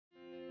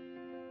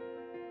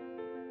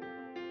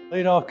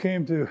Adolf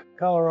came to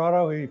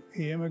Colorado.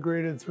 He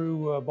immigrated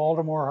through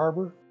Baltimore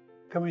Harbor.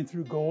 Coming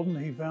through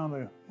Golden, he found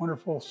a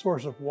wonderful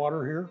source of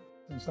water here.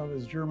 And some of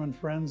his German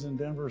friends in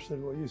Denver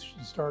said, well, you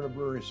should start a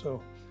brewery.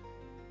 So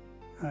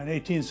in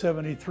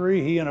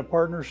 1873, he and a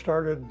partner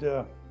started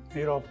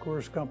Adolf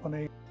Coors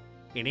Company.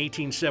 In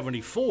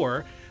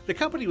 1874, the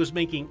company was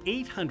making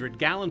 800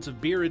 gallons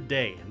of beer a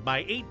day, and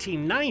by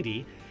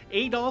 1890,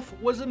 Adolf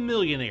was a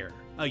millionaire,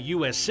 a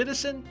U.S.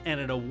 citizen, and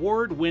an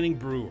award-winning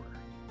brewer.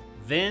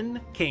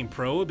 Then came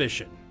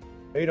Prohibition.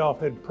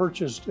 Adolf had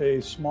purchased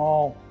a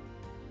small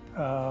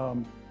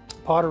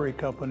pottery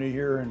company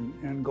here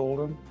in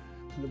Golden,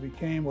 and it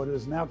became what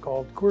is now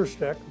called Coors.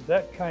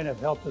 That kind of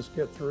helped us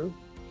get through.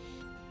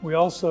 We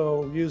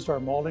also used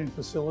our malting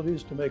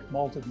facilities to make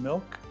malted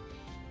milk.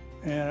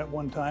 And at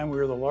one time, we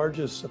were the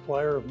largest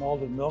supplier of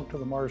malted milk to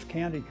the Mars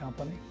Candy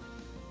Company.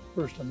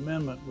 First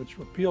Amendment, which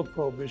repealed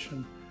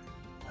Prohibition,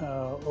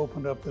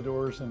 opened up the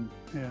doors in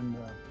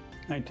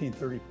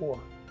 1934.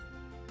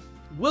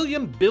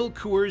 William Bill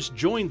Coors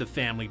joined the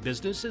family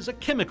business as a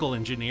chemical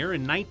engineer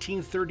in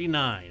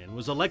 1939 and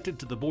was elected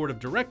to the board of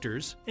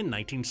directors in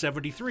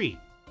 1973.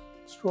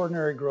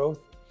 Extraordinary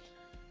growth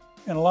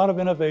and a lot of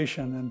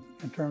innovation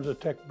in terms of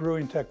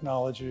brewing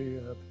technology.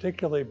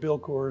 Particularly Bill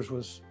Coors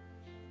was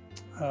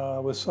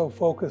so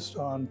focused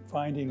on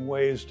finding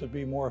ways to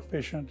be more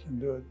efficient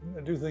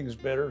and do things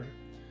better,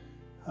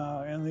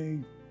 and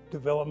the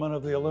development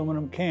of the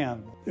aluminum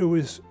can. It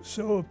was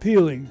so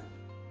appealing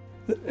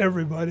that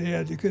everybody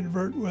had to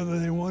convert whether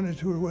they wanted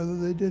to or whether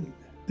they didn't.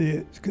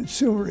 The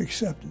consumer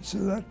acceptance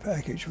of that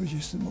package was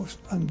just the most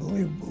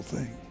unbelievable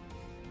thing.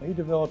 He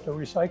developed a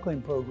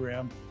recycling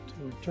program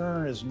to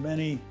return as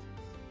many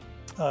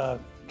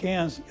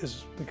cans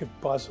as we could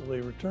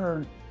possibly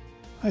return.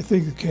 I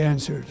think the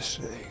can's here to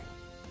stay.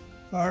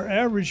 Our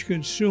average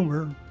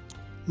consumer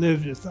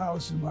lived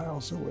 1,000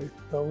 miles away.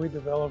 So we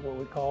developed what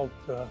we called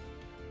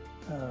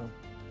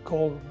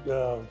cold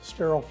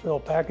sterile fill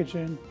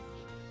packaging.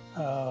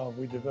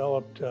 We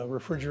developed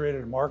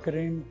refrigerated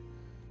marketing.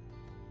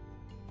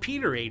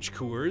 Peter H.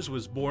 Coors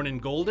was born in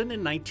Golden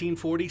in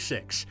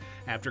 1946.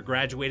 After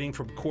graduating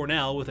from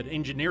Cornell with an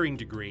engineering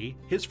degree,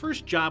 his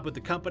first job with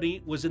the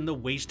company was in the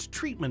waste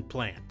treatment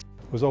plant.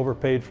 Was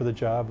overpaid for the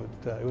job,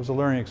 but it was a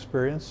learning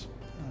experience.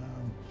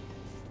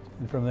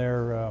 And from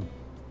there,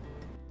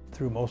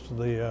 through most of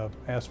the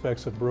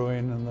aspects of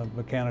brewing and the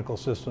mechanical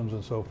systems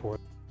and so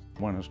forth.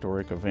 One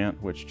historic event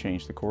which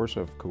changed the course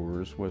of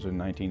Coors was in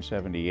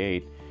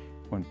 1978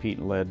 when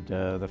Pete led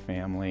the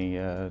family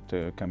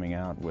to coming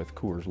out with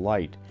Coors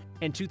Light.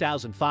 In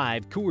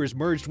 2005, Coors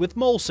merged with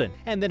Molson,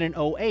 and then in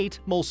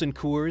 2008, Molson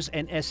Coors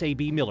and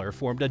SAB Miller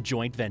formed a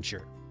joint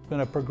venture. It's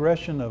been a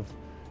progression of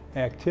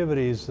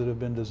activities that have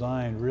been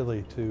designed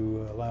really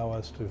to allow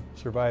us to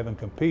survive and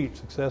compete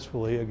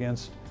successfully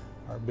against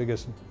our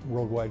biggest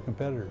worldwide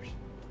competitors.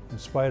 In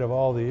spite of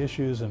all the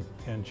issues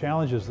and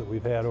challenges that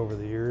we've had over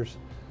the years,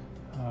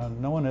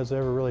 no one has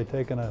ever really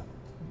taken a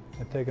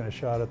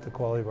shot at the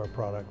quality of our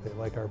product. They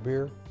like our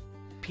beer.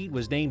 Pete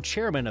was named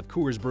chairman of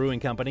Coors Brewing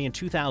Company in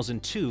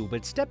 2002,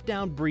 but stepped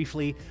down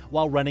briefly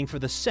while running for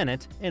the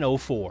Senate in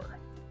 2004.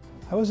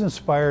 I was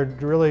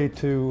inspired really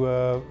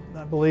to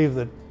believe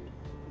that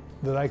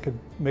I could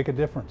make a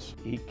difference.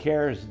 He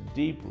cares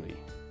deeply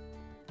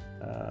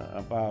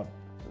about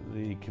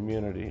the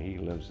community he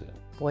lives in.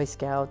 Boy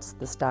Scouts,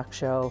 the Stock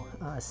Show,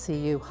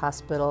 CU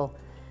Hospital,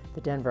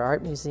 the Denver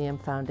Art Museum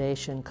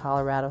Foundation,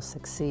 Colorado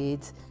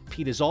Succeeds.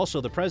 Pete is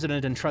also the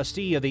president and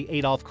trustee of the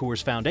Adolf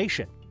Coors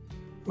Foundation,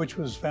 which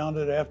was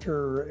founded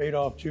after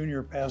Adolf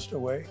Jr. passed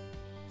away.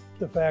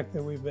 The fact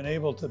that we've been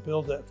able to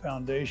build that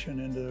foundation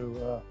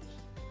into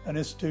an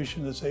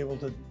institution that's able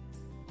to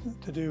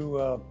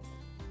do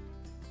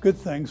good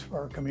things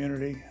for our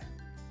community.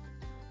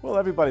 Well,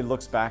 everybody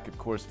looks back at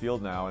Coors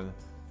Field now and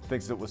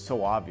thinks it was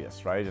so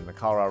obvious, right? In the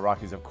Colorado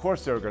Rockies, of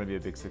course they were going to be a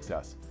big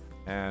success.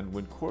 And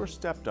when Coors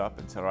stepped up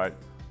and said, all right,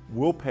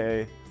 we'll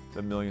pay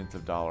the millions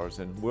of dollars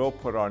and we'll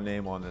put our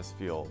name on this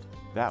field,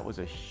 that was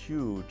a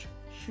huge,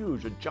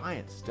 a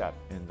giant step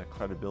in the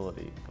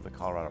credibility of the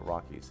Colorado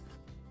Rockies.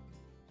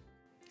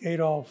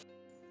 Adolf,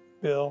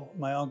 Bill,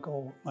 my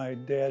uncle, my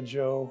dad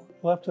Joe,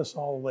 left us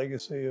all a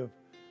legacy of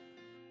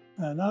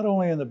not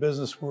only in the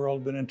business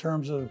world, but in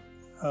terms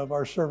of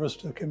our service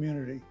to the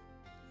community.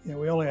 You know,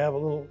 we only have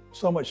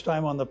so much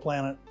time on the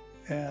planet,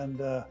 and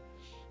to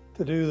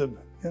do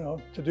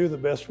the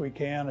best we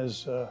can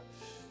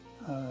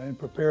and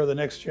prepare the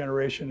next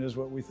generation is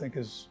what we think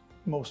is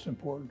most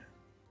important.